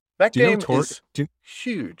uninitiated. That game is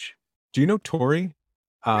huge. Do you know Tori,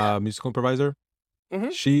 musical improviser? Mm-hmm.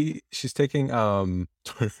 She's taking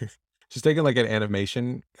she's taking like an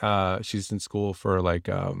animation. She's in school for like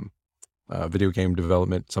video game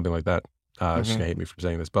development, something like that. She's gonna hate me for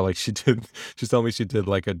saying this, but like she's telling me she did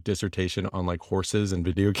like a dissertation on like horses and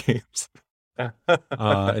video games.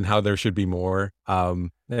 And how there should be more.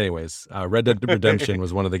 Anyways, Red Dead Redemption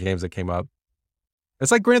was one of the games that came up.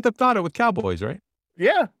 It's like Grand Theft Auto with cowboys, right?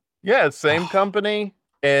 Yeah, same company,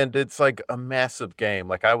 and it's like a massive game.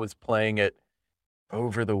 Like, I was playing it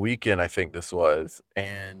over the weekend, I think this was,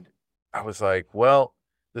 and I was like, well,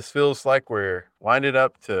 this feels like we're winding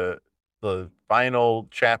up to the final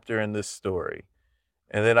chapter in this story.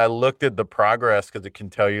 And then I looked at the progress, because it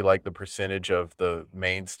can tell you like the percentage of the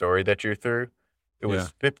main story that you're through. It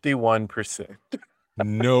was 51%.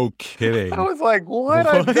 No kidding. I was like, what?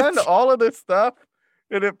 I've done all of this stuff,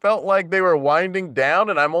 and it felt like they were winding down,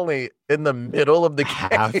 and I'm only in the middle of the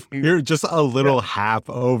game. You're just a little half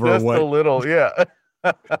over. Just a little, yeah.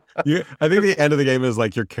 I think the end of the game is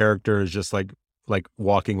like your character is just like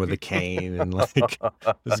walking with a cane, and like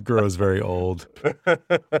this grows very old.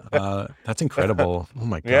 That's incredible. Oh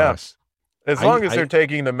my gosh. Yeah. As long as they're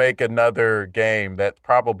taking to make another game, that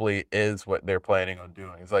probably is what they're planning on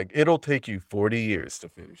doing. It's like, it'll take you 40 years to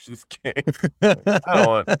finish this game.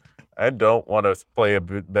 I don't want to play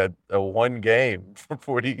a one game for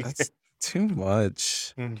 40 years. That's too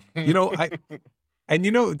much. Didn't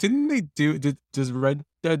they does Red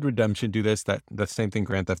Dead Redemption do this? That the same thing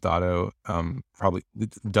Grand Theft Auto probably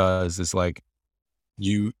does, is like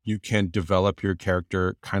you can develop your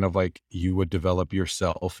character kind of like you would develop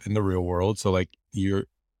yourself in the real world. So like you're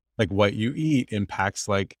like what you eat impacts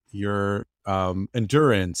like your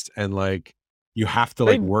endurance, and like you have to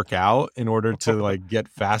like work out in order to like get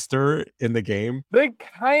faster in the game. They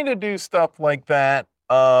kind of do stuff like that.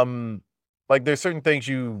 Like there's certain things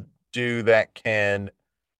you do that can,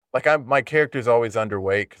 like, my character's always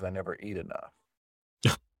underweight because I never eat enough.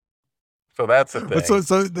 So that's the thing.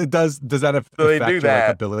 So it does that affect they do your that.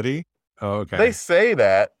 Like, ability? Oh, okay. They say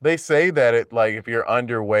that it, like, if you're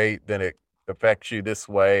underweight, then it affects you this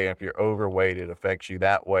way. And if you're overweight, it affects you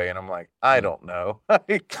that way. And I'm like, I don't know.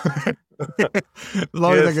 As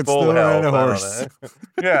long as I His can full still ride a health, I don't horse. know.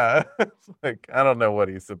 Yeah. It's like, I don't know what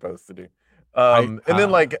he's supposed to do. I And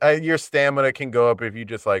then like your stamina can go up if you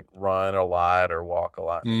just like run a lot or walk a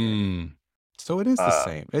lot. So it is the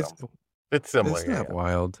same. So it's similar. Isn't that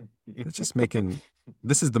wild? It's just making.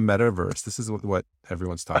 This is the metaverse. This is what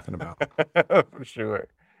everyone's talking about. For sure.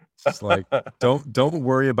 It's like don't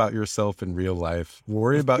worry about yourself in real life.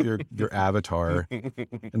 Worry about your avatar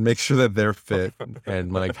and make sure that they're fit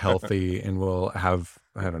and like healthy and will have,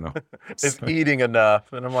 I don't know. Is eating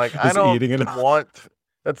enough. And I'm like, I Is don't eating enough. want.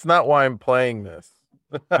 That's not why I'm playing this.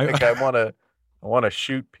 Like I want to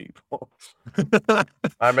shoot people.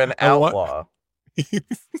 I'm an outlaw.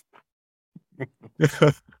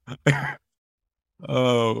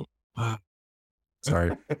 Oh,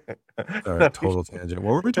 sorry. Total tangent.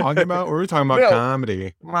 What were we talking about? We were talking about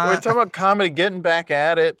comedy. We're talking about comedy, getting back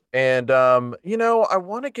at it. And, you know, I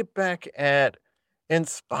want to get back at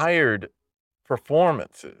inspired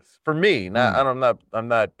performances for me. I'm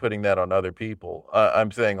not putting that on other people.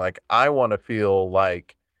 I'm saying like, I want to feel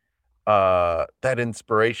like, that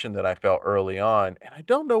inspiration that I felt early on. And I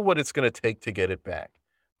don't know what it's going to take to get it back,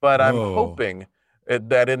 but I'm hoping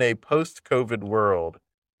that in a post-COVID world,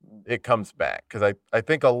 it comes back. Cause I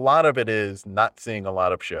think a lot of it is not seeing a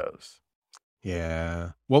lot of shows.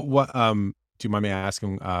 Yeah. What, do you mind me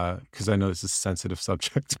asking? Cause I know this is a sensitive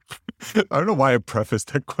subject. I don't know why I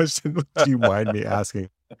prefaced that question. Do you mind me asking?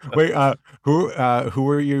 Wait, who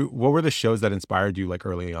were you? What were the shows that inspired you like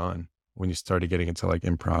early on when you started getting into like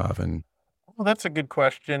improv and? Well, that's a good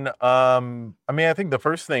question. I mean, I think the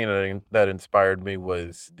first thing that inspired me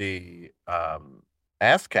was the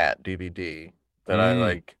ASCAT DVD that I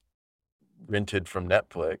like rented from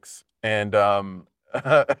Netflix, and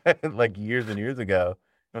like years and years ago.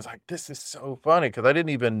 I was like, this is so funny because I don't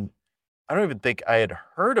even think I had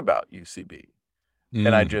heard about UCB.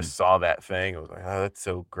 And I just saw that thing. I was like, oh, that's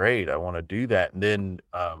so great. I want to do that. And then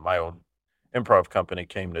my old improv company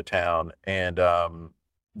came to town, and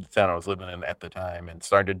the town I was living in at the time, and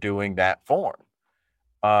started doing that form.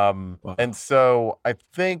 Wow. And so I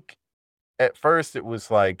think at first it was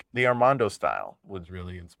like the Armando style was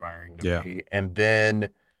really inspiring to me. And then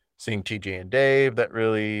seeing TJ and Dave, that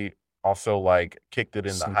really also like kicked it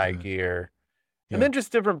into high gear. And then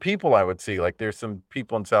just different people I would see. Like there's some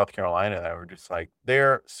people in South Carolina that were just like,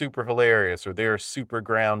 they're super hilarious or they're super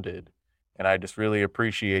grounded. And I just really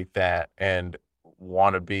appreciate that and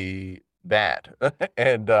want to be that.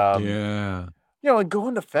 And, you know, and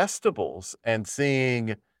going to festivals and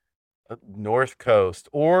seeing North Coast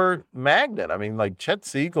or Magnet. I mean, like Chet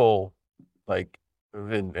Siegel, like,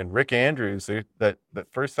 and Rick Andrews, that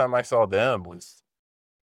first time I saw them was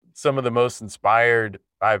some of the most inspired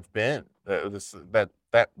I've been.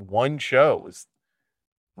 That one show was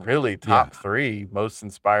really top 3 most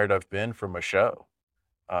inspired I've been from a show.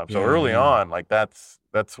 So early on, like that's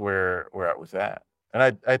where I was at.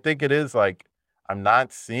 And I think it is like, I'm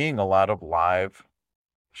not seeing a lot of live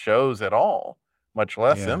shows at all, much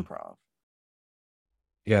less improv.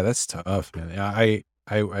 Yeah, that's tough, man.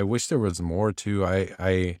 I wish there was more too. And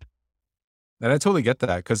I totally get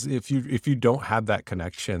that, because if you don't have that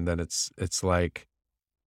connection, then it's like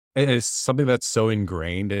it's something that's so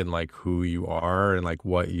ingrained in like who you are and like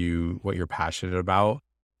what you're passionate about.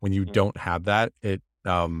 When you don't have that, it's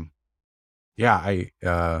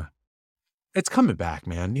coming back,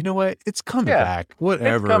 man. You know what? It's coming back.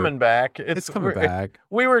 Whatever. It's coming back. It's coming back.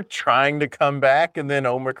 We were trying to come back, and then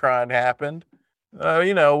Omicron happened.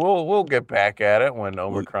 You know, we'll get back at it when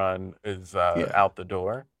Omicron is out the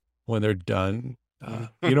door. When they're done.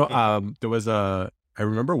 You know, there was I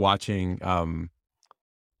remember watching the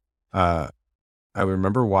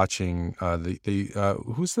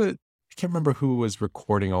who's the, I can't remember who was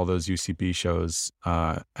recording all those UCB shows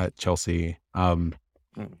at Chelsea.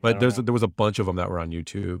 But there was a bunch of them that were on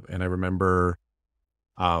YouTube, and I remember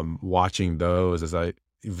watching those as I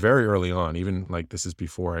very early on, even like this is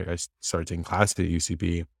before I started taking classes at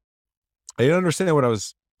UCB. I didn't understand what I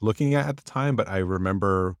was looking at the time, but I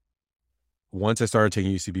remember once I started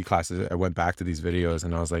taking UCB classes, I went back to these videos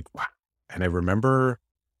and I was like, wow. And I remember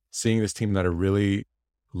seeing this team that I really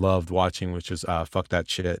loved watching, which was Fuck That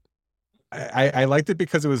Shit. I liked it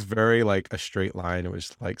because it was very like a straight line. It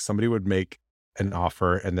was like somebody would make an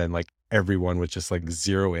offer and then like everyone would just like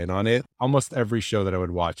zero in on it. Almost every show that I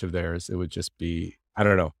would watch of theirs, it would just be, I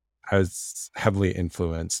don't know. I was heavily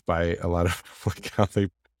influenced by a lot of like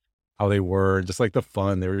how they were, just like the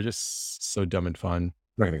fun. They were just so dumb and fun.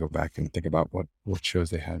 I'm not gonna go back and think about what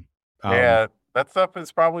shows they had. Yeah, that stuff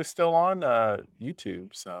is probably still on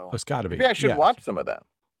YouTube. So it's got to be. Maybe I should watch some of that.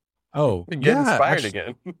 Oh, and get yeah, inspired actually,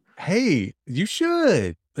 again. hey, you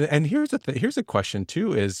should. And here's a question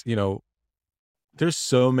too is, there's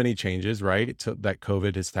so many changes, right? That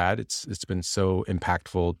COVID has had. It's been so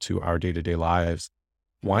impactful to our day-to-day lives.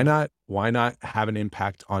 Mhm. Why not have an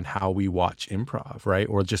impact on how we watch improv, right?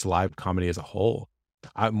 Or just live comedy as a whole.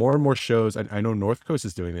 More and more shows, I know North Coast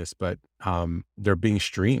is doing this, but they're being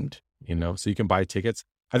streamed, so you can buy tickets.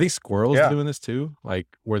 I think Squirrel's Yeah. doing this too, like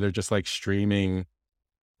where they're just like streaming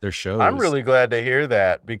their I'm shows. really glad to hear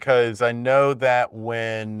that because I know that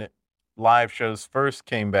when live shows first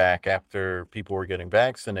came back after people were getting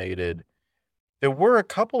vaccinated, there were a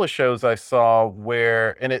couple of shows I saw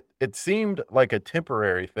where, and it seemed like a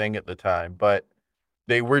temporary thing at the time, but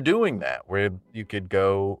they were doing that where you could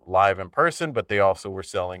go live in person, but they also were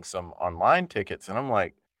selling some online tickets. And I'm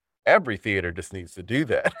like, every theater just needs to do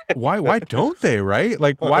that. Why don't they, right?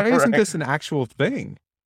 Like, why isn't Right. this an actual thing?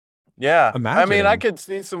 Yeah. I mean, I Imagine. could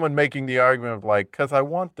see someone making the argument of like, because I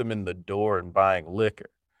want them in the door and buying liquor.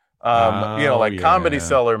 Oh Like Comedy yeah,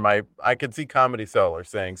 Cellar I could see Comedy Cellar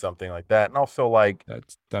saying something like that. And also like,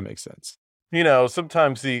 that makes sense.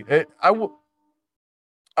 sometimes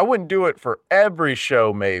I wouldn't do it for every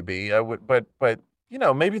show, maybe. I would, but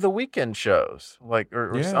maybe the weekend shows, like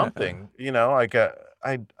or Yeah. something. Like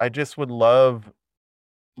I just would love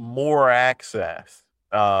more access.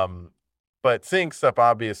 But seeing stuff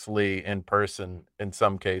obviously in person in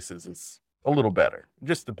some cases is a little better.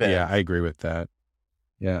 Just Yeah, I depends. agree with that.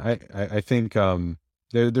 Yeah, I think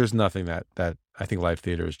there's nothing that I think live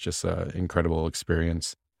theater is just an incredible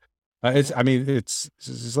experience. Mhm. I mean, it's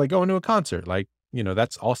just like going to a concert. Like,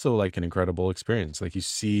 that's also like an incredible experience. Like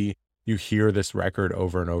you hear this record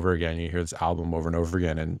over and over again. You hear this album over and over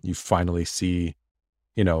again, and you finally see,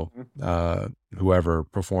 you know, Mhm. whoever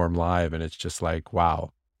perform live, and it's just like,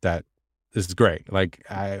 wow, that this is great. Like,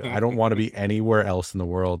 I don't want to be anywhere else in the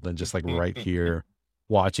world than just like right here,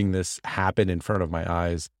 watching this happen in front of my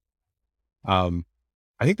eyes. Um,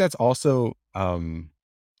 I think that's also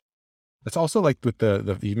like with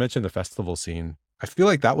the you mentioned the festival scene. I feel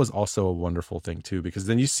like that was also a wonderful thing too, because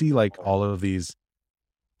then you see like all of these,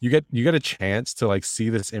 you get a chance to like see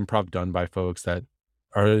this improv done by folks that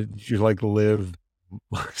you like live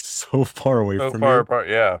so far away So from far you. apart,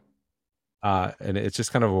 yeah. And it's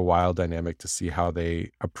just kind of a wild dynamic to see how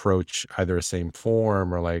they approach either a same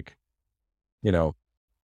form or like, you know,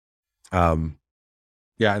 um,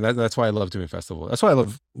 yeah, and that's why I love doing festivals. That's why I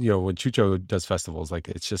love, when Chucho does festivals, like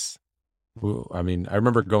it's just, I mean, I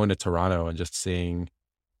remember going to Toronto and just seeing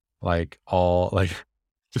like all like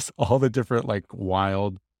just all the different like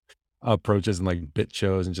wild approaches and like bit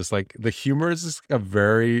shows, and just like the humor is just a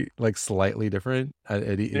very like slightly different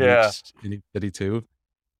in Yeah. each city too.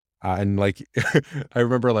 And like I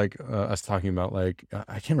remember like us talking about like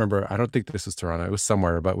I can't remember. I don't think this was Toronto. It was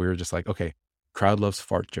somewhere, but we were just like, okay, crowd loves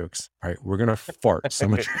fart jokes. All right, we're gonna fart so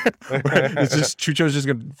much. It's just Chucho's just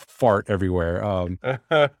gonna fart everywhere.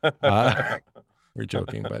 We're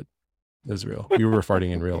joking, but it was real. We were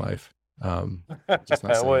farting in real life. Just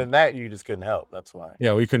not Well, saying it. in that you just couldn't help. That's why.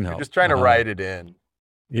 Yeah, we couldn't You're help. just trying to write it in.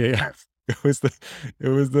 Yeah, yeah. It was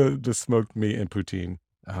the smoked meat and poutine.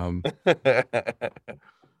 Um,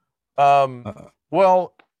 Uh,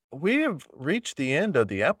 well, we have reached the end of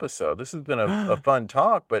the episode. This has been a fun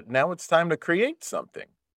talk, but now it's time to create something.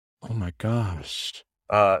 oh my gosh.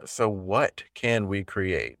 So what can we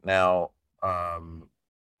create? Now,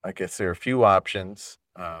 I guess there are a few options.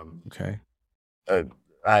 Okay. Uh,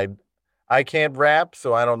 I I can't rap,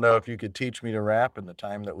 so I don't know if you could teach me to rap in the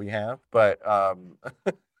time that we have, but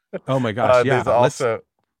Oh my gosh. there's Yeah. also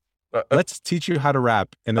Let's teach you how to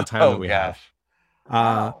rap in the time that oh we have. gosh.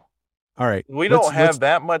 Uh, Wow. all right. We Let's don't let's have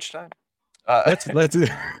that much time. Uh, let's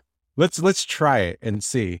let's let's try it and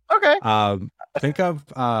see. okay. Um, think of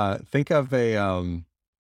a uh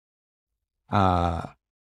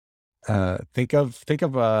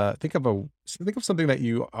think of something that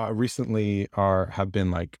you recently have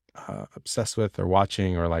been like obsessed with or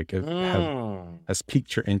watching, or like Mm, has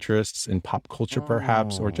piqued your interests in pop culture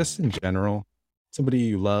perhaps, or just mm, in general, somebody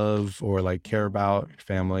you love or like care about, your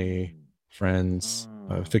family, mm, friends,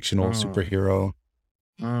 a mm, fictional mm, superhero.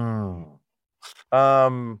 mm.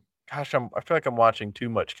 Gosh, I feel like I'm watching too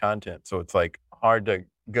much content, so it's like hard to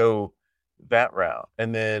go that route.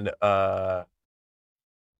 And then, I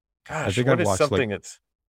gosh, think what I've is watched like something that's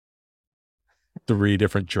 3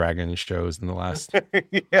 different dragon shows in the last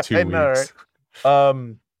yeah, I 2 know, right? weeks.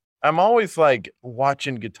 Um, I'm always like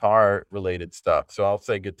watching guitar related stuff, so I'll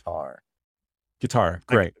say guitar. Guitar, Like,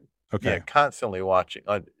 great. yeah, Okay. constantly watching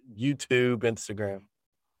on YouTube, Instagram.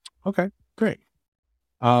 Okay, great.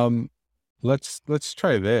 Um, let's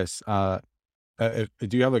try this.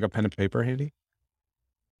 do you have like a pen and paper handy?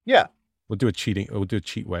 Yeah. We'll do a cheat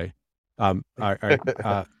way. All right.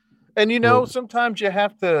 And well, sometimes you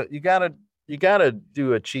gotta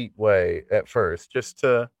do a cheat way at first, just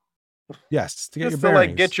to yes, to get your like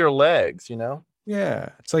bearings. get your legs, Yeah,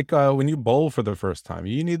 it's like when you bowl for the first time,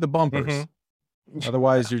 you need the bumpers.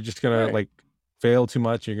 Otherwise, you're just gonna Right. like fail too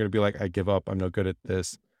much. You're gonna be like, I give up. I'm no good at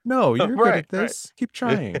this. No, you're good at this. Keep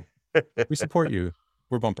trying. We support you.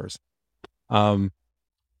 We're bumpers. So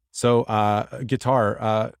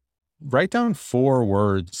guitar. Write down 4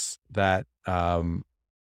 words that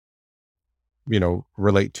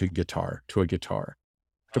relate to a guitar, to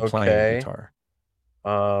playing a guitar.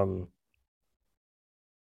 Um,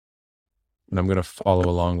 And I'm gonna follow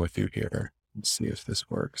along with you here and see if this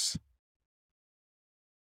works.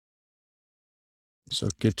 So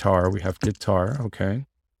guitar, we have guitar. Okay.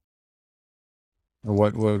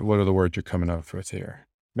 What are the words you're coming up with here?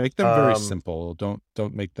 Make them very simple. Don't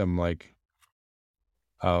make them like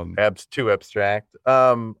too abstract.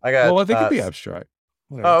 I got. Well, they could be abstract.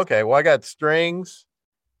 Whatever. Oh, okay. Well, I got strings,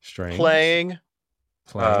 playing,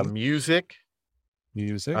 music,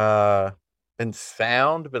 and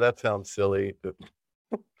sound. But that sounds silly. But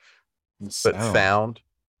sound.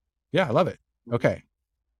 Yeah, I love it. Okay,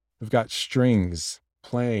 we've got strings,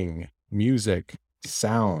 playing, music,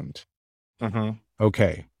 sound.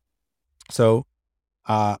 Okay, so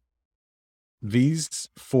these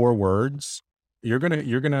 4 words, you're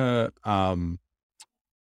gonna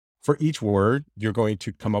for each word, you're going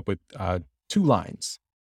to come up with 2 lines.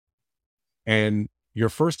 And your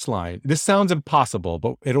first line, this sounds impossible,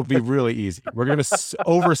 but it'll be really easy. We're going to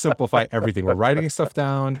oversimplify everything. We're writing stuff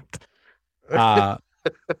down. What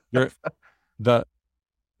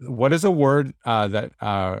is a word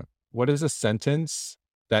what is a sentence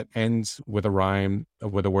that ends with a rhyme,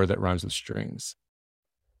 with a word that rhymes with strings?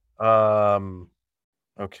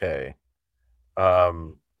 Okay.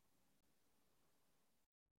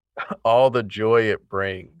 All the joy it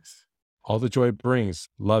brings. All the joy it brings.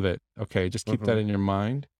 Love it. Okay, just keep that in your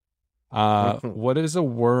mind. What is a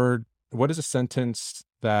word? What is a sentence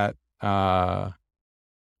that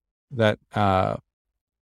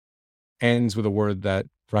ends with a word that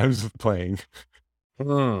rhymes with playing?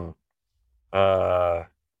 You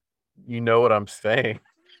know what I'm saying.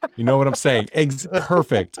 You know what I'm saying?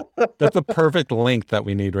 Perfect. That's the perfect length that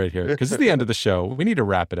we need right here, because it's the end of the show. We need to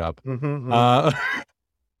wrap it up.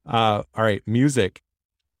 All right, music.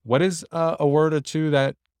 What is a word or 2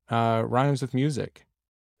 that rhymes with music?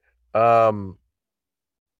 And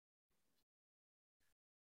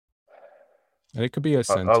it could be a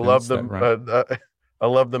sentence. I love them. I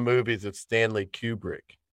love the movies of Stanley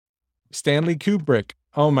Kubrick. Stanley Kubrick.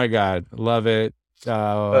 Oh my God, love it.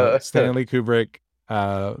 Stanley Kubrick.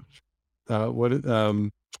 All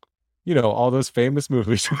those famous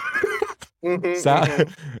movies.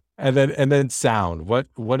 Sound, and then sound.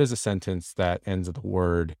 What is a sentence that ends with a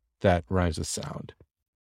word that rhymes with sound?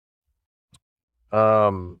 I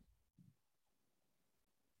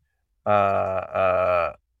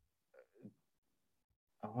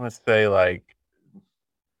want to say like,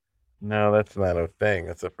 no, that's not a thing.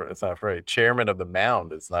 It's not a phrase. Chairman of the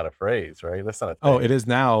Mound is not a phrase, right? That's not a thing. Oh, it is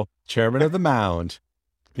now. Chairman of the Mound.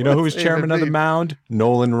 You know who was chairman of the mound?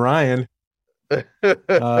 Nolan Ryan.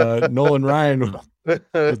 Nolan Ryan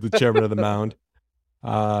was the chairman of the mound.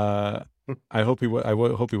 I hope he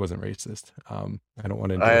wasn't racist. I don't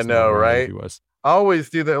want to. I know, right? He was. I always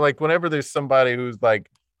do that. Like whenever there's somebody who's like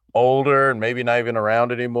older and maybe not even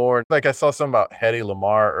around anymore. Like I saw something about Hedy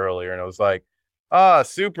Lamarr earlier, and it was like,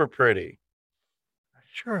 super pretty. I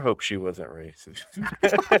sure hope she wasn't racist.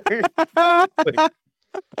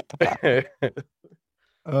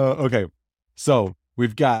 Okay, so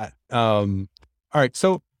we've got all right,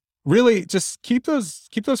 so really just keep those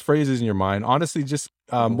phrases in your mind. Honestly, just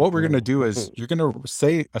what we're gonna do is you're gonna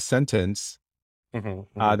say a sentence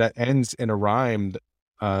that ends in a rhyme.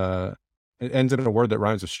 It ends in a word that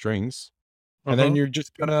rhymes with strings, and then you're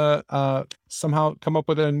just gonna somehow come up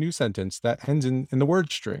with a new sentence that ends in the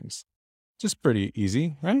word strings. Just pretty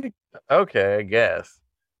easy, right? Okay, I guess.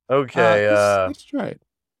 Okay, let's try it.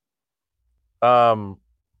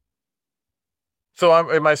 So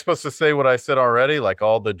am I supposed to say what I said already? Like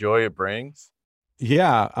all the joy it brings?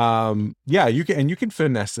 Yeah. Yeah, you can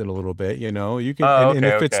finesse it a little bit, you can, and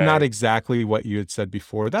if it's not exactly what you had said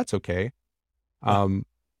before, that's okay. We're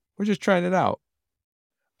just trying it out.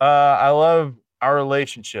 I love our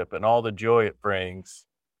relationship and all the joy it brings,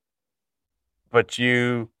 but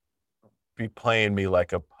you be playing me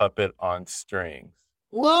like a puppet on strings.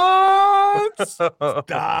 What?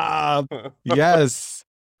 Stop. Yes.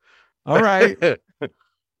 All right.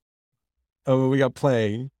 Oh, we got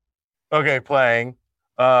playing. Okay, playing.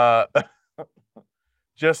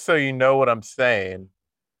 Just so you know what I'm saying.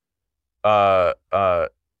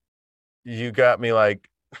 You got me like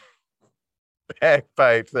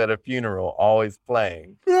bagpipes at a funeral, always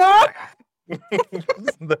playing.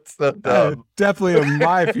 That's so dumb. Definitely at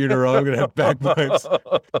my funeral, I'm gonna have bagpipes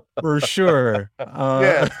for sure.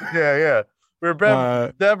 Yeah. We're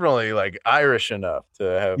definitely like Irish enough to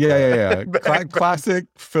have. Yeah. Classic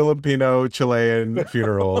Filipino Chilean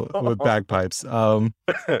funeral with bagpipes.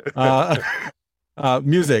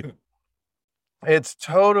 Music. It's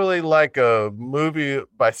totally like a movie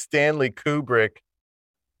by Stanley Kubrick,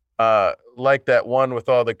 like that one with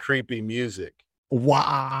all the creepy music.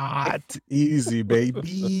 What? Easy,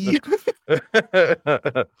 baby.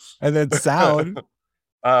 And then sound.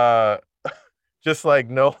 Just like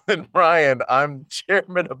Nolan Ryan, I'm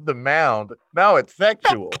chairman of the mound. Now it's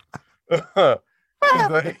sexual. I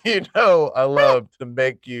love to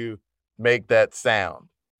make you make that sound.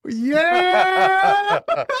 Yeah.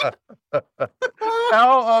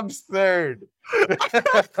 How absurd.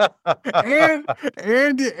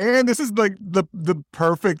 and this is like the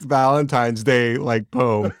perfect Valentine's Day like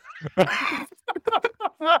poem.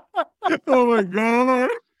 Oh my God.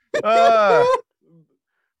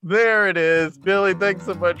 There it is. Billy, thanks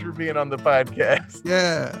so much for being on the podcast.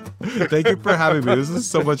 Yeah. Thank you for having me. This is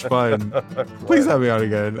so much fun. Please have me on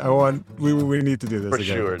again. We need to do this for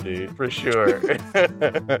again. Sure, dude. For sure.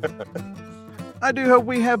 I do hope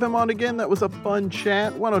we have him on again. That was a fun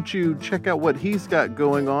chat. Why don't you check out what he's got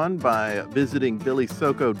going on by visiting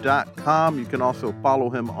BillySoko.com. You can also follow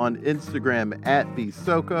him on Instagram at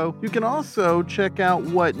BSoko. You can also check out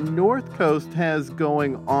what North Coast has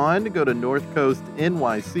going on. Go to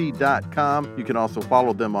NorthCoastNYC.com. You can also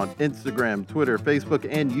follow them on Instagram, Twitter,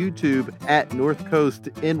 Facebook, and YouTube at North Coast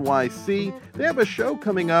NYC. They have a show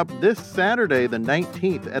coming up this Saturday, the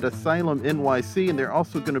 19th, at Asylum NYC, and they're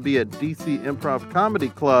also going to be at DC Improv Comedy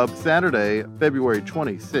Club Saturday, February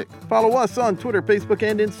 26th. Follow us on Twitter, Facebook,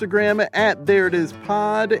 and Instagram at There It Is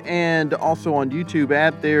Pod, and also on YouTube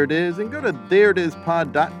at There It Is, and go to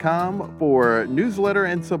thereitispod.com for newsletter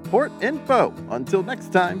and support info. Until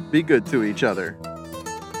next time, be good to each other.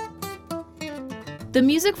 The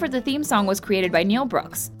music for the theme song was created by Neil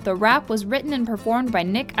Brooks. The rap was written and performed by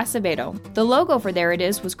Nick Acevedo. The logo for There It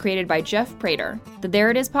Is was created by Jeff Prater. The There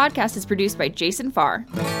It Is podcast is produced by Jason Farr.